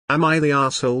Am I the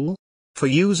arsehole? For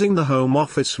using the home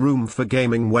office room for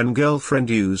gaming when girlfriend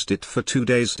used it for 2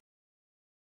 days.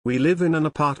 We live in an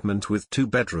apartment with 2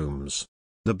 bedrooms.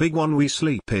 The big one we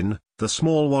sleep in, the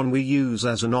small one we use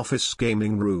as an office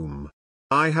gaming room.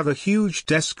 I have a huge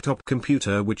desktop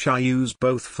computer which I use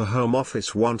both for home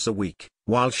office once a week,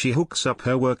 while she hooks up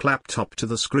her work laptop to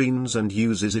the screens and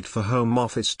uses it for home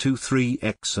office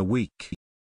 2-3x a week.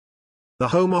 The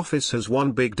home office has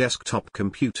one big desktop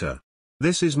computer.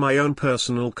 This is my own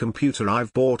personal computer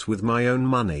I've bought with my own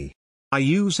money. I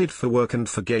use it for work and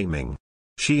for gaming.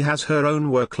 She has her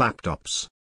own work laptops.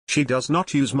 She does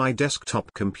not use my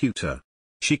desktop computer.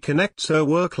 She connects her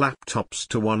work laptops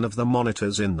to one of the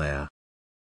monitors in there.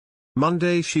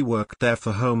 Monday she worked there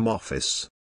for home office.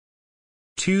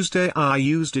 Tuesday I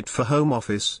used it for home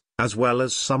office, as well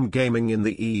as some gaming in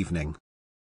the evening.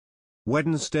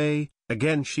 Wednesday,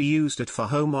 again she used it for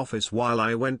home office while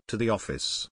I went to the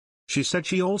office. She said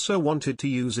she also wanted to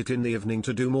use it in the evening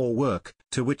to do more work,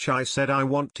 to which I said I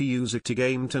want to use it to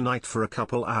game tonight for a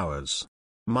couple hours.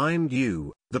 Mind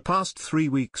you, the past 3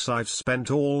 weeks I've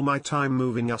spent all my time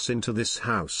moving us into this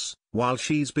house, while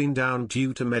she's been down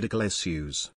due to medical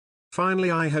issues.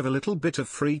 Finally I have a little bit of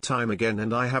free time again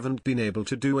and I haven't been able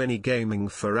to do any gaming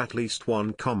for at least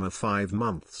 1,5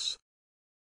 months.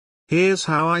 Here's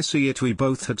how I see it: we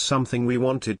both had something we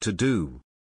wanted to do.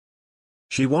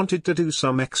 She wanted to do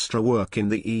some extra work in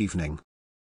the evening.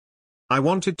 I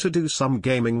wanted to do some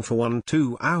gaming for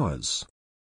 1-2 hours.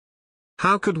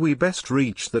 How could we best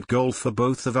reach that goal for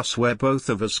both of us where both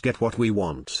of us get what we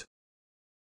want?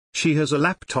 She has a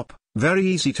laptop, very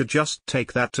easy to just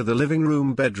take that to the living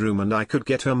room bedroom and I could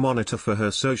get her monitor for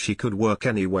her so she could work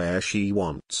anywhere she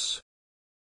wants.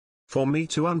 For me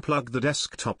to unplug the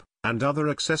desktop, and other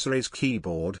accessories,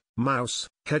 keyboard, mouse,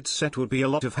 headset, would be a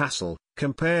lot of hassle,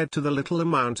 compared to the little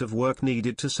amount of work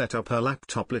needed to set up her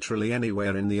laptop literally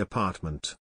anywhere in the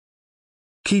apartment.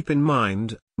 Keep in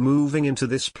mind, moving into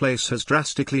this place has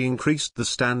drastically increased the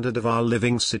standard of our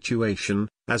living situation,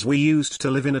 as we used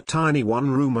to live in a tiny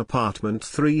one-room apartment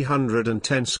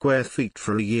 310 square feet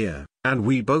for a year, and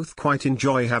we both quite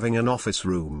enjoy having an office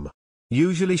room.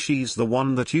 Usually she's the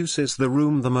one that uses the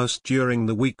room the most during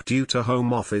the week due to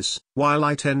home office, while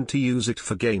I tend to use it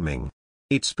for gaming.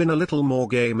 It's been a little more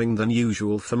gaming than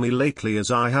usual for me lately as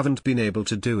I haven't been able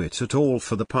to do it at all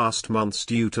for the past months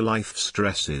due to life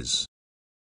stresses.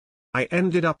 I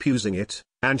ended up using it,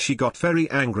 and she got very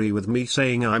angry with me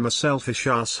saying I'm a selfish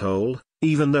asshole,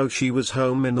 even though she was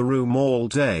home in the room all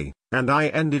day, and I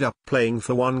ended up playing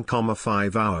for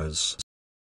 1,5 hours.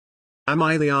 Am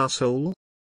I the asshole?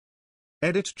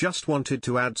 Edit just wanted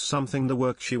to add something. The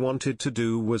work she wanted to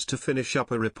do was to finish up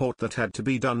a report that had to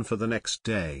be done for the next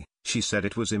day. She said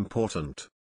it was important.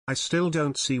 I still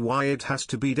don't see why it has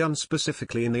to be done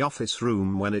specifically in the office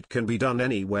room when it can be done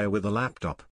anywhere with a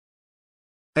laptop.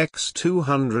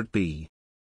 X200B.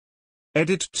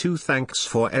 Edit 2. Thanks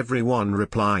for everyone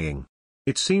replying.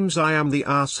 It seems I am the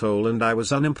asshole and I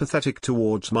was unempathetic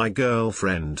towards my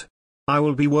girlfriend. I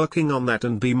will be working on that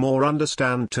and be more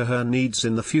understand to her needs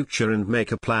in the future and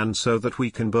make a plan so that we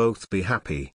can both be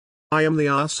happy. I am the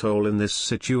asshole in this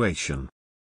situation.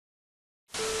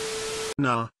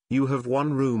 Nah, you have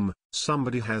one room,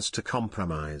 somebody has to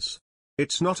compromise.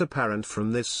 It's not apparent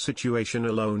from this situation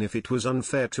alone if it was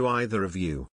unfair to either of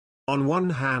you. On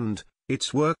one hand,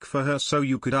 it's work for her so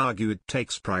you could argue it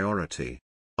takes priority.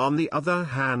 On the other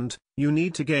hand, you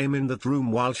need to game in that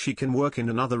room while she can work in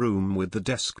another room with the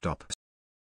desktop.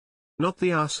 Not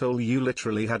the asshole, you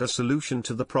literally had a solution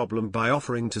to the problem by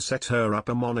offering to set her up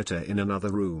a monitor in another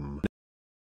room.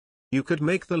 You could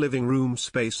make the living room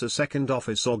space a second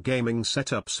office or gaming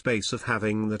setup space of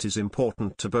having that is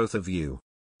important to both of you.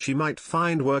 She might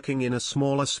find working in a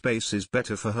smaller space is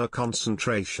better for her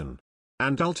concentration.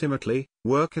 And ultimately,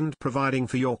 work and providing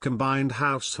for your combined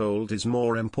household is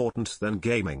more important than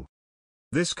gaming.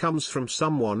 This comes from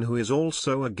someone who is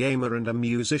also a gamer and a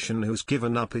musician who's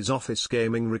given up his office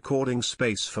gaming recording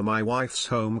space for my wife's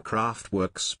home craft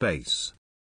workspace.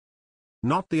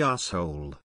 Not the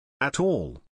asshole. At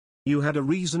all. You had a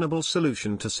reasonable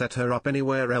solution to set her up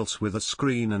anywhere else with a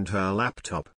screen and her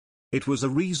laptop. It was a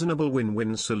reasonable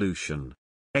win-win solution.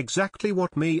 Exactly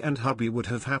what me and hubby would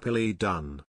have happily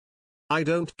done. I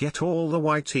don't get all the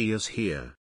YTs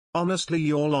here. Honestly,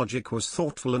 your logic was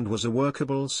thoughtful and was a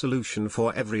workable solution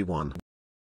for everyone.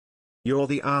 You're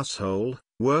the asshole.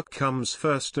 Work comes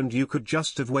first and you could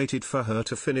just have waited for her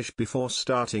to finish before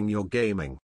starting your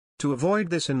gaming. To avoid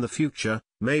this in the future,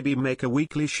 maybe make a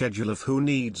weekly schedule of who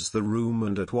needs the room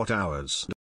and at what hours.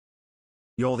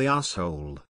 You're the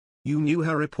asshole. You knew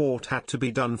her report had to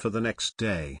be done for the next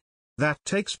day. That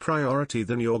takes priority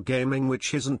than your gaming,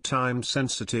 which isn't time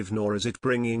sensitive nor is it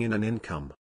bringing in an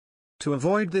income. To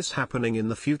avoid this happening in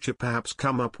the future, perhaps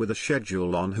come up with a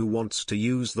schedule on who wants to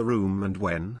use the room and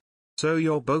when, so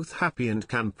you're both happy and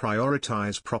can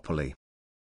prioritize properly.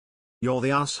 You're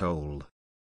the asshole.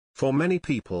 For many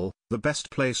people, the best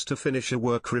place to finish a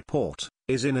work report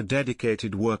is in a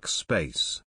dedicated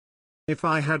workspace. If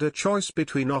I had a choice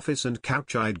between office and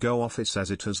couch, I'd go office as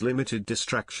it has limited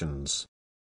distractions.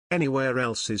 Anywhere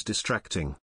else is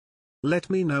distracting. Let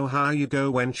me know how you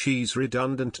go when she's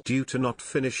redundant due to not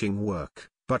finishing work,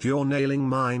 but you're nailing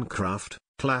Minecraft,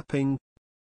 clapping.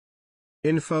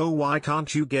 Info: why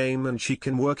can't you game and she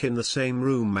can work in the same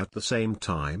room at the same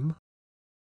time?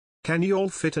 Can you all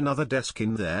fit another desk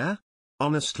in there?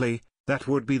 Honestly, that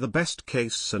would be the best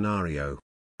case scenario.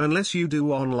 Unless you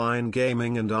do online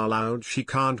gaming and are loud, she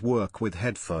can't work with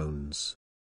headphones.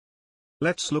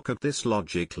 Let's look at this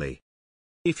logically.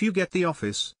 If you get the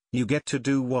office, you get to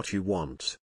do what you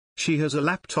want. She has a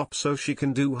laptop so she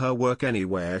can do her work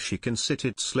anywhere she can sit.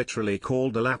 It's literally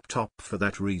called a laptop for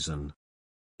that reason.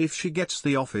 If she gets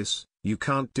the office, you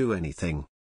can't do anything.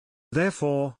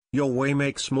 Therefore, your way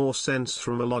makes more sense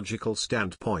from a logical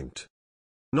standpoint.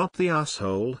 Not the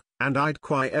asshole, and I'd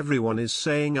cry everyone is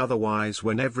saying otherwise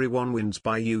when everyone wins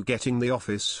by you getting the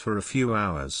office for a few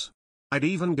hours. I'd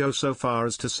even go so far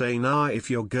as to say nah if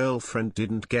your girlfriend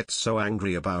didn't get so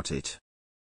angry about it.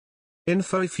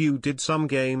 Info: if you did some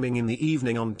gaming in the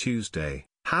evening on Tuesday,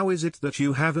 how is it that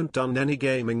you haven't done any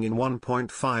gaming in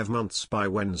 1.5 months by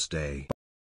Wednesday?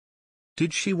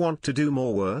 Did she want to do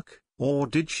more work, or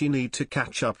did she need to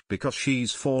catch up because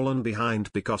she's fallen behind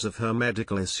because of her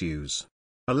medical issues?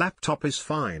 A laptop is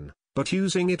fine, but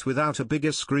using it without a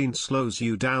bigger screen slows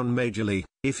you down majorly,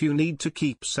 if you need to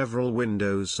keep several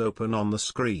windows open on the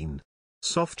screen.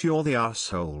 Soft: you're the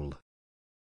asshole.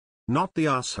 Not the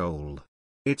asshole.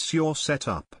 It's your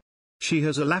setup. She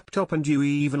has a laptop and you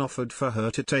even offered for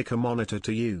her to take a monitor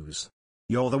to use.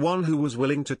 You're the one who was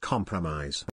willing to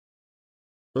compromise.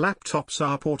 Laptops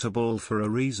are portable for a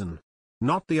reason.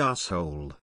 Not the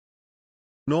asshole.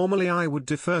 Normally I would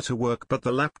defer to work, but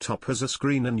the laptop has a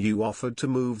screen and you offered to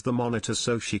move the monitor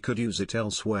so she could use it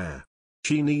elsewhere.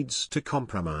 She needs to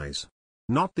compromise.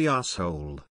 Not the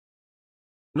asshole.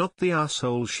 Not the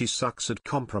asshole, she sucks at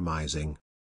compromising.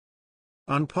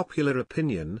 Unpopular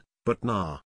opinion, but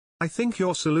nah. I think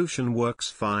your solution works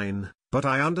fine, but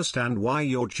I understand why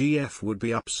your GF would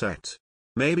be upset.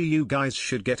 Maybe you guys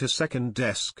should get a second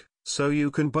desk, so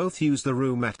you can both use the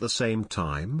room at the same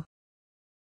time?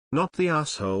 Not the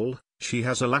asshole, she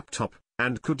has a laptop,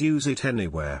 and could use it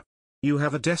anywhere. You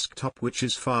have a desktop which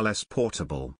is far less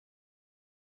portable.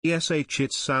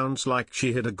 It sounds like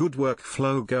she had a good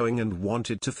workflow going and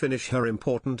wanted to finish her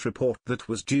important report that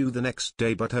was due the next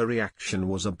day, but her reaction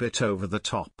was a bit over the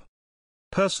top.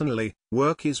 Personally,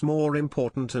 work is more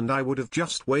important and I would have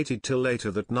just waited till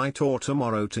later that night or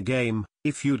tomorrow to game.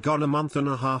 If you'd gone a month and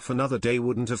a half, another day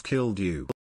wouldn't have killed you.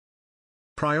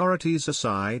 Priorities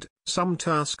aside, some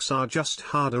tasks are just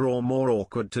harder or more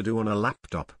awkward to do on a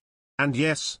laptop. And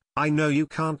yes, I know you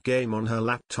can't game on her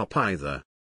laptop either.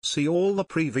 See all the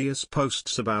previous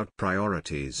posts about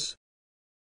priorities.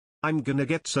 I'm gonna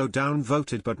get so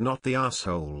downvoted, but not the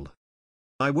asshole.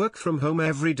 I work from home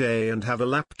every day and have a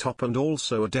laptop and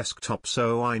also a desktop,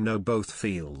 so I know both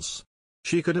feels.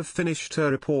 She could have finished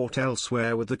her report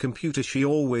elsewhere with the computer she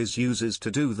always uses to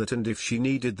do that, and if she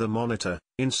needed the monitor,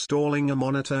 installing a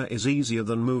monitor is easier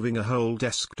than moving a whole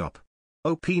desktop.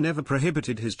 OP never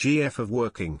prohibited his GF of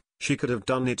working, she could have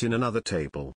done it in another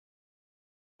table.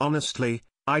 Honestly,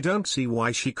 I don't see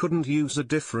why she couldn't use a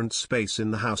different space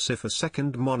in the house if a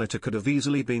second monitor could have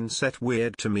easily been set.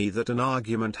 Weird to me that an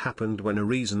argument happened when a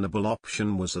reasonable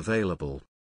option was available.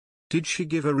 Did she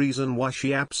give a reason why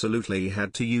she absolutely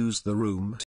had to use the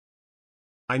room?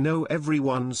 I know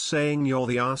everyone's saying you're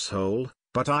the asshole,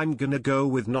 but I'm gonna go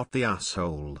with not the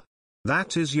asshole.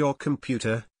 That is your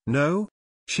computer, no?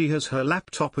 She has her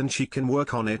laptop and she can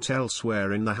work on it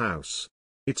elsewhere in the house.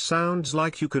 It sounds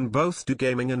like you can both do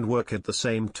gaming and work at the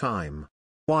same time.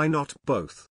 Why not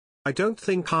both? I don't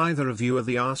think either of you are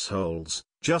the assholes,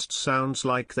 just sounds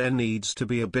like there needs to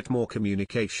be a bit more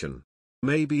communication.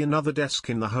 Maybe another desk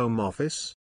in the home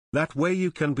office? That way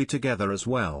you can be together as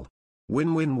well.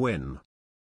 Win-win-win.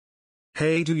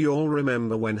 Hey, do you all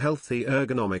remember when healthy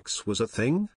ergonomics was a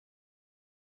thing?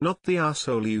 Not the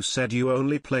asshole, you said you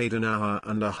only played an hour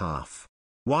and a half.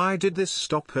 Why did this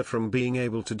stop her from being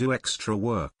able to do extra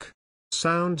work?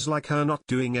 Sounds like her not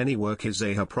doing any work is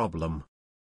her problem.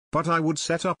 But I would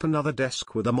set up another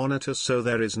desk with a monitor so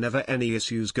there is never any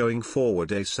issues going forward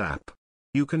ASAP.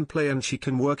 You can play and she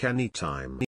can work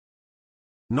anytime.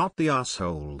 Not the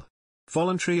asshole.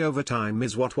 Voluntary overtime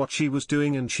is what she was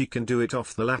doing and she can do it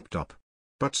off the laptop.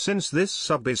 But since this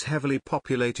sub is heavily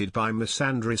populated by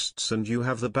misandrists and you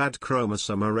have the bad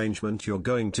chromosome arrangement, you're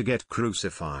going to get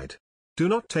crucified. Do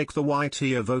not take the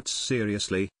AITA votes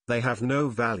seriously, they have no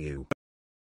value.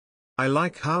 I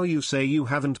like how you say you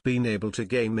haven't been able to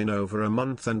game in over a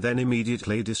month and then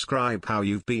immediately describe how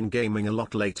you've been gaming a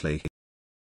lot lately.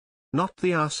 Not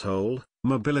the asshole,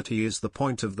 mobility is the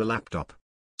point of the laptop.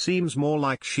 Seems more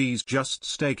like she's just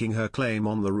staking her claim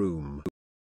on the room.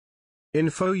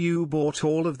 Info: you bought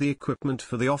all of the equipment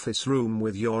for the office room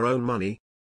with your own money?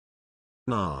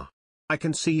 Nah. I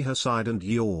can see her side and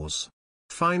yours.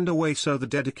 Find a way so the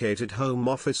dedicated home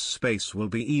office space will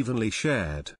be evenly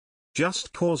shared.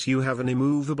 Just cause you have an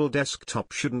immovable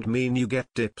desktop shouldn't mean you get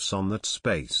dips on that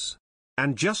space.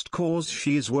 And just cause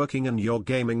she is working and you're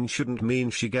gaming shouldn't mean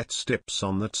she gets dips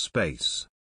on that space.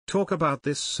 Talk about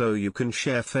this so you can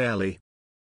share fairly.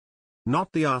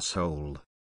 Not the asshole.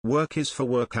 Work is for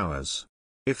work hours.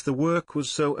 If the work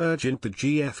was so urgent, the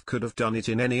GF could have done it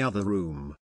in any other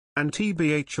room. And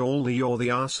tbh, all the "you're the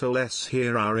arsehole"s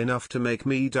here are enough to make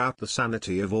me doubt the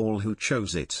sanity of all who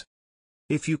chose it.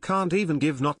 If you can't even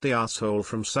give not the asshole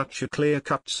from such a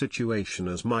clear-cut situation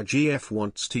as my GF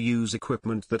wants to use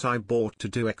equipment that I bought to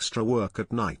do extra work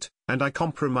at night, and I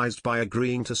compromised by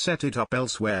agreeing to set it up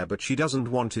elsewhere but she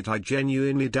doesn't want it, I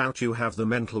genuinely doubt you have the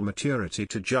mental maturity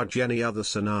to judge any other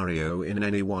scenario in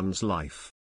anyone's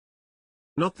life.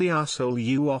 Not the asshole,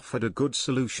 you offered a good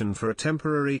solution for a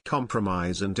temporary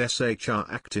compromise and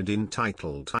SHR acted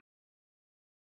entitled.